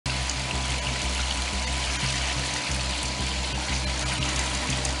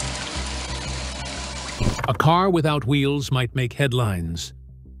A car without wheels might make headlines.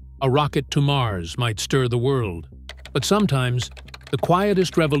 A rocket to Mars might stir the world. But sometimes, the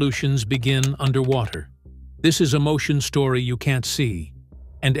quietest revolutions begin underwater. This is a motion story you can't see,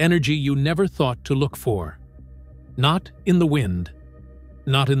 and energy you never thought to look for. Not in the wind,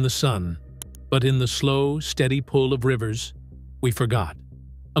 not in the sun, but in the slow, steady pull of rivers we forgot.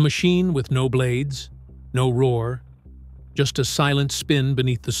 A machine with no blades, no roar, just a silent spin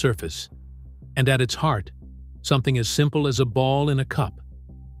beneath the surface. And at its heart, something as simple as a ball in a cup.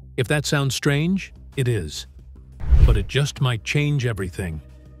 If that sounds strange, it is. But it just might change everything.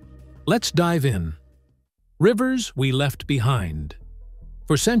 Let's dive in. Rivers we left behind.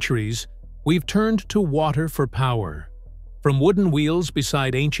 For centuries, we've turned to water for power. From wooden wheels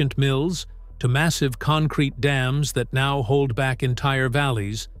beside ancient mills to massive concrete dams that now hold back entire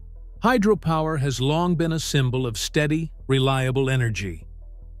valleys, hydropower has long been a symbol of steady, reliable energy.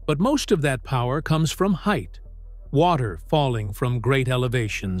 But most of that power comes from height, water falling from great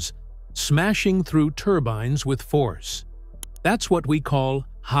elevations, smashing through turbines with force. That's what we call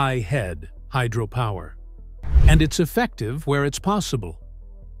high-head hydropower. And it's effective where it's possible.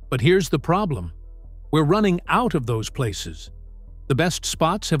 But here's the problem. We're running out of those places. The best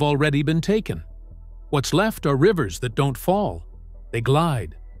spots have already been taken. What's left are rivers that don't fall. They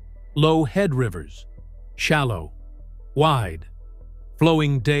glide. Low-head rivers. Shallow. Wide.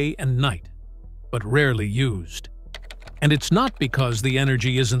 Flowing day and night, but rarely used. And it's not because the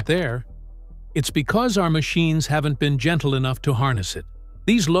energy isn't there. It's because our machines haven't been gentle enough to harness it.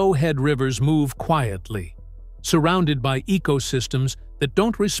 These low-head rivers move quietly, surrounded by ecosystems that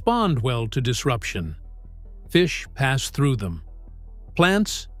don't respond well to disruption. Fish pass through them.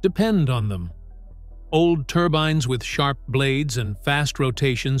 Plants depend on them. Old turbines with sharp blades and fast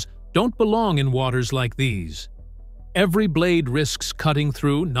rotations don't belong in waters like these. Every blade risks cutting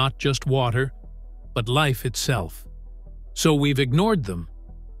through not just water, but life itself. So we've ignored them,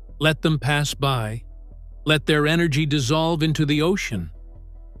 let them pass by, let their energy dissolve into the ocean.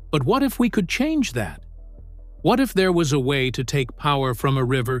 But what if we could change that? What if there was a way to take power from a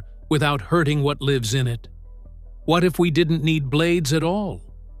river without hurting what lives in it? What if we didn't need blades at all?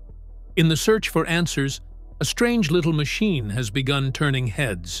 In the search for answers, a strange little machine has begun turning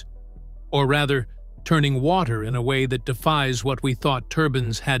heads. Or rather, turning water in a way that defies what we thought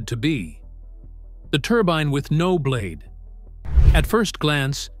turbines had to be. The turbine with no blade. At first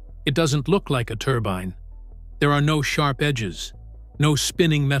glance, it doesn't look like a turbine. There are no sharp edges, no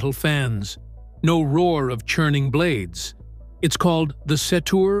spinning metal fans, no roar of churning blades. It's called the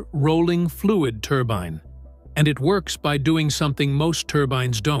Setur rolling fluid turbine, and it works by doing something most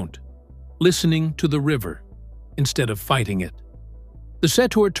turbines don't: listening to the river instead of fighting it. The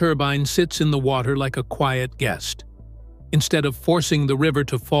Setur turbine sits in the water like a quiet guest. Instead of forcing the river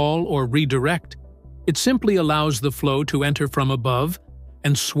to fall or redirect, it simply allows the flow to enter from above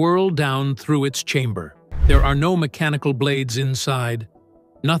and swirl down through its chamber. There are no mechanical blades inside,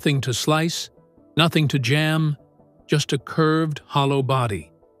 nothing to slice, nothing to jam, just a curved, hollow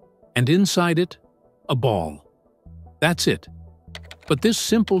body. And inside it, a ball. That's it. But this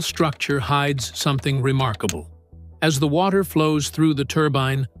simple structure hides something remarkable. As the water flows through the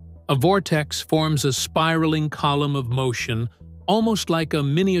turbine, a vortex forms a spiraling column of motion, almost like a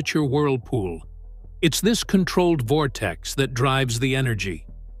miniature whirlpool. It's this controlled vortex that drives the energy.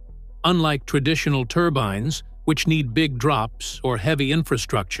 Unlike traditional turbines, which need big drops or heavy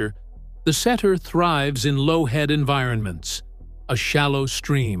infrastructure, the Setur thrives in low-head environments, a shallow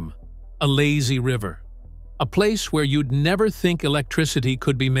stream, a lazy river, a place where you'd never think electricity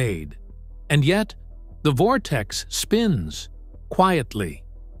could be made. And yet, the vortex spins, quietly,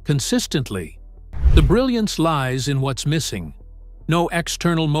 consistently. The brilliance lies in what's missing. No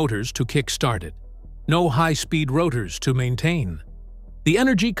external motors to kickstart it. No high-speed rotors to maintain. The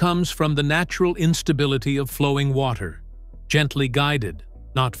energy comes from the natural instability of flowing water, gently guided,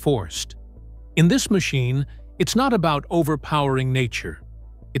 not forced. In this machine, it's not about overpowering nature.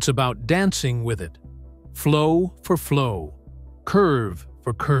 It's about dancing with it. Flow for flow, curve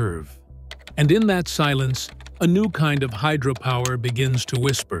for curve. And in that silence, a new kind of hydropower begins to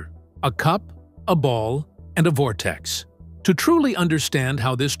whisper. A cup, a ball, and a vortex. To truly understand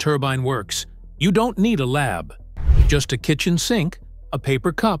how this turbine works, you don't need a lab. Just a kitchen sink, a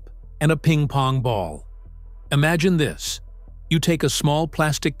paper cup, and a ping-pong ball. Imagine this. You take a small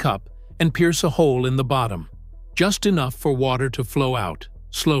plastic cup and pierce a hole in the bottom, just enough for water to flow out,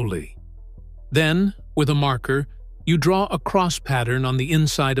 slowly. Then, with a marker, you draw a cross pattern on the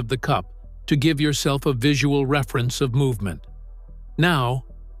inside of the cup to give yourself a visual reference of movement. Now,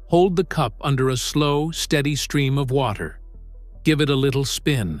 hold the cup under a slow, steady stream of water. Give it a little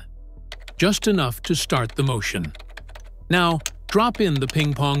spin. just enough to start the motion. Now, drop in the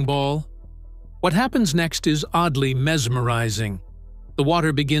ping-pong ball. What happens next is oddly mesmerizing. The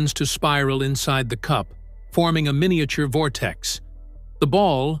water begins to spiral inside the cup, forming a miniature vortex. The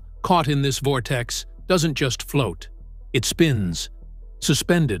ball, caught in this vortex, doesn't just float. It spins,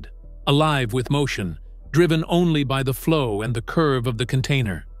 suspended, alive with motion, driven only by the flow and the curve of the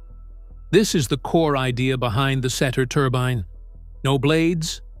container. This is the core idea behind the Setur turbine. No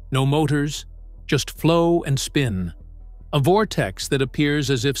blades, no motors, just flow and spin. A vortex that appears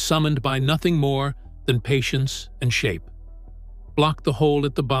as if summoned by nothing more than patience and shape. Block the hole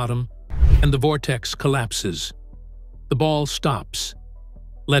at the bottom, and the vortex collapses. The ball stops.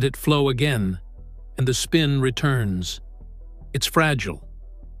 Let it flow again, and the spin returns. It's fragile.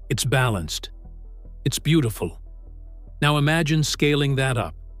 It's balanced. It's beautiful. Now imagine scaling that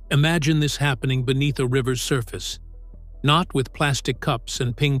up. Imagine this happening beneath a river's surface. Not with plastic cups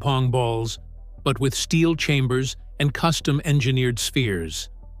and ping-pong balls, but with steel chambers and custom-engineered spheres.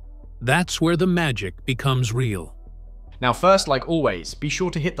 That's where the magic becomes real. Now first, like always, be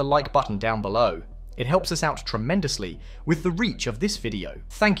sure to hit the like button down below. It helps us out tremendously with the reach of this video.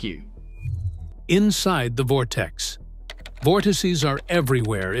 Thank you. Inside the vortex. Vortices are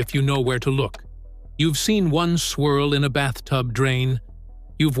everywhere if you know where to look. You've seen one swirl in a bathtub drain.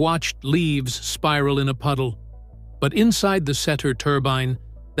 You've watched leaves spiral in a puddle. But inside the Setur turbine,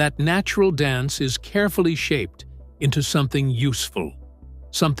 that natural dance is carefully shaped into something useful,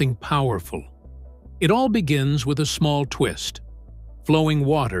 something powerful. It all begins with a small twist. Flowing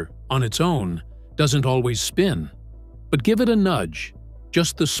water, on its own, doesn't always spin. But give it a nudge,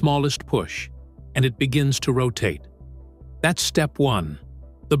 just the smallest push, and it begins to rotate. That's step one,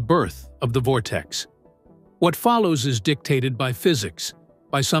 the birth of the vortex. What follows is dictated by physics,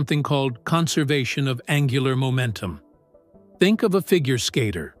 by something called conservation of angular momentum. Think of a figure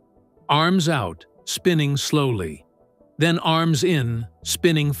skater. Arms out, spinning slowly. Then arms in,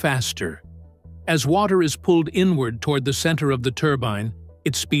 spinning faster. As water is pulled inward toward the center of the turbine,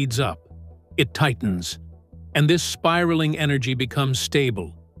 it speeds up. It tightens. And this spiraling energy becomes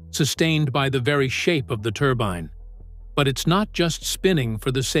stable, sustained by the very shape of the turbine. But it's not just spinning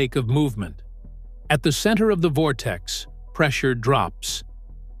for the sake of movement. At the center of the vortex, pressure drops.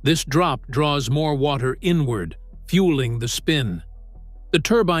 This drop draws more water inward, fueling the spin. The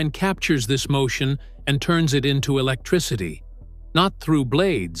turbine captures this motion and turns it into electricity, not through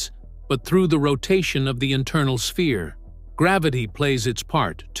blades, but through the rotation of the internal sphere. Gravity plays its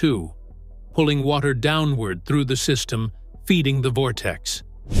part, too, pulling water downward through the system, feeding the vortex.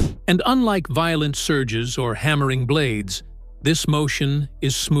 And unlike violent surges or hammering blades, this motion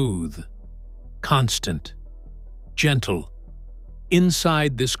is smooth, constant, gentle.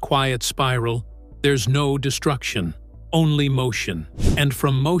 Inside this quiet spiral, there's no destruction, only motion. And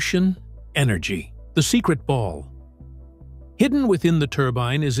from motion, energy. The secret ball. Hidden within the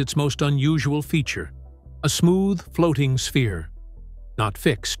turbine is its most unusual feature, a smooth, floating sphere. Not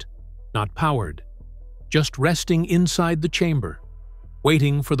fixed, not powered, just resting inside the chamber,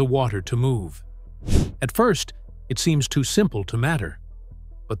 waiting for the water to move. At first, it seems too simple to matter.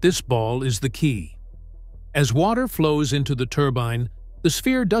 But this ball is the key. As water flows into the turbine, the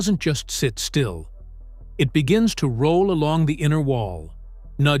sphere doesn't just sit still. It begins to roll along the inner wall,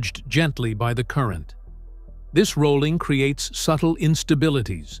 nudged gently by the current. This rolling creates subtle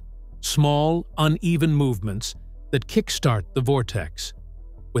instabilities, small, uneven movements that kickstart the vortex.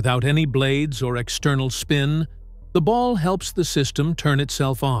 Without any blades or external spin, the ball helps the system turn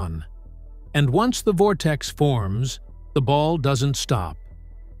itself on. And once the vortex forms, the ball doesn't stop.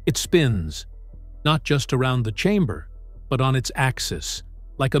 It spins, not just around the chamber, but on its axis,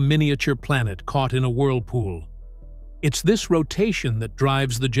 like a miniature planet caught in a whirlpool. It's this rotation that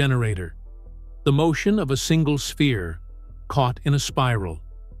drives the generator, the motion of a single sphere, caught in a spiral.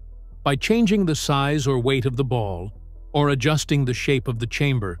 By changing the size or weight of the ball, or adjusting the shape of the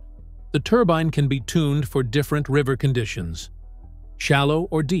chamber, the turbine can be tuned for different river conditions, shallow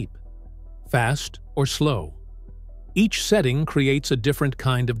or deep, fast or slow. Each setting creates a different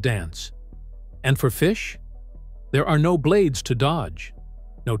kind of dance. And for fish, there are no blades to dodge,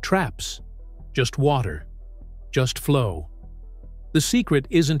 no traps, just water, just flow. The secret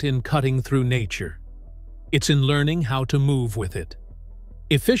isn't in cutting through nature. It's in learning how to move with it.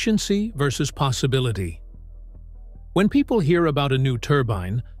 Efficiency versus possibility. When people hear about a new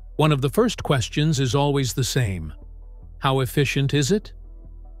turbine, one of the first questions is always the same. How efficient is it?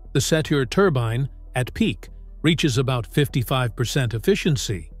 The Setur turbine, at peak, reaches about 55%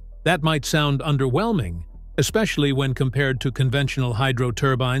 efficiency. That might sound underwhelming, especially when compared to conventional hydro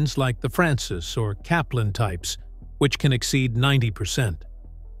turbines like the Francis or Kaplan types, which can exceed 90%.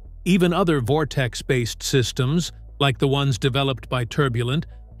 Even other vortex-based systems, like the ones developed by Turbulent,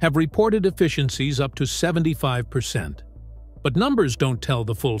 have reported efficiencies up to 75%. But numbers don't tell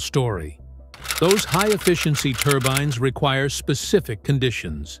the full story. Those high-efficiency turbines require specific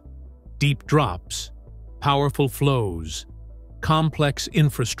conditions: deep drops, powerful flows, complex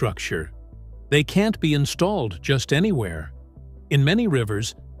infrastructure. They can't be installed just anywhere. In many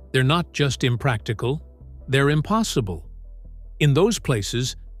rivers, they're not just impractical, they're impossible. In those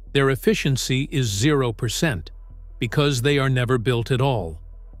places, their efficiency is 0% because they are never built at all.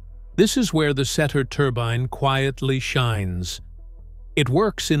 This is where the Setur turbine quietly shines. It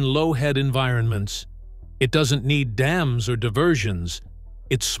works in low-head environments. It doesn't need dams or diversions.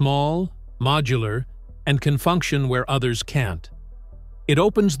 It's small, modular, and can function where others can't. It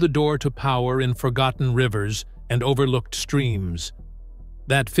opens the door to power in forgotten rivers and overlooked streams.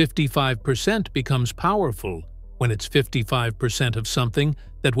 That 55% becomes powerful when it's 55% of something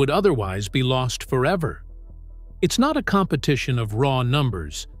that would otherwise be lost forever. It's not a competition of raw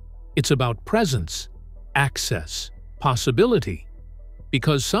numbers. It's about presence, access, possibility.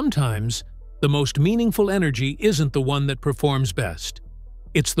 Because sometimes, the most meaningful energy isn't the one that performs best.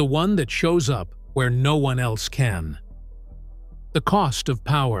 It's the one that shows up where no one else can. The cost of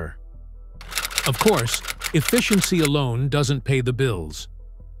power. Of course, efficiency alone doesn't pay the bills.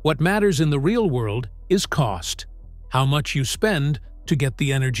 What matters in the real world is cost, how much you spend to get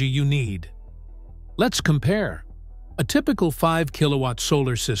the energy you need. Let's compare. A typical 5-kilowatt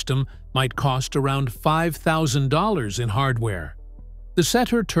solar system might cost around $5,000 in hardware. The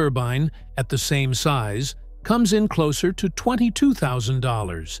Setur turbine, at the same size, comes in closer to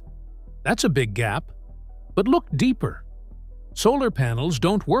 $22,000. That's a big gap. But look deeper. Solar panels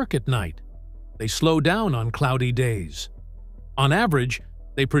don't work at night. They slow down on cloudy days. On average,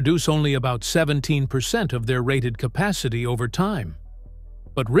 they produce only about 17% of their rated capacity over time.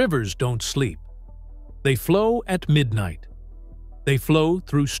 But rivers don't sleep. They flow at midnight. They flow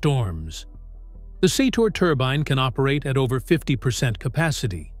through storms. The Setur turbine can operate at over 50%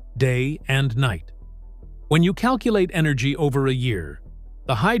 capacity, day and night. When you calculate energy over a year,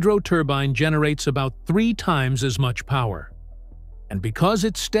 the hydro turbine generates about 3 times as much power. And because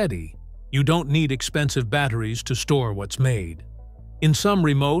it's steady, you don't need expensive batteries to store what's made. In some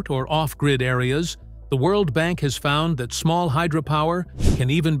remote or off-grid areas, the World Bank has found that small hydropower can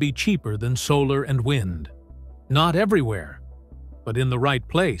even be cheaper than solar and wind. Not everywhere, but in the right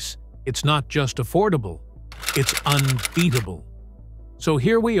place, it's not just affordable, it's unbeatable. So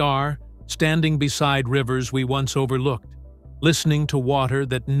here we are, standing beside rivers we once overlooked, listening to water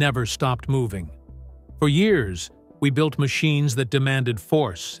that never stopped moving. For years, we built machines that demanded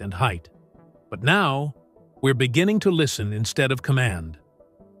force and height. But now, we're beginning to listen instead of command.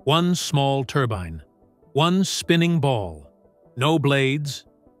 One small turbine, one spinning ball, no blades,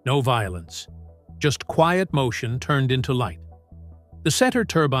 no violence, just quiet motion turned into light. The Setur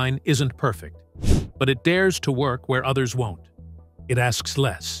turbine isn't perfect, but it dares to work where others won't. It asks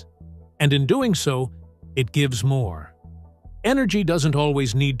less, and in doing so, it gives more. Energy doesn't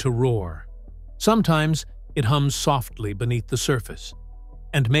always need to roar. Sometimes it hums softly beneath the surface.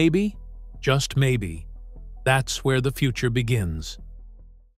 And maybe, just maybe, that's where the future begins.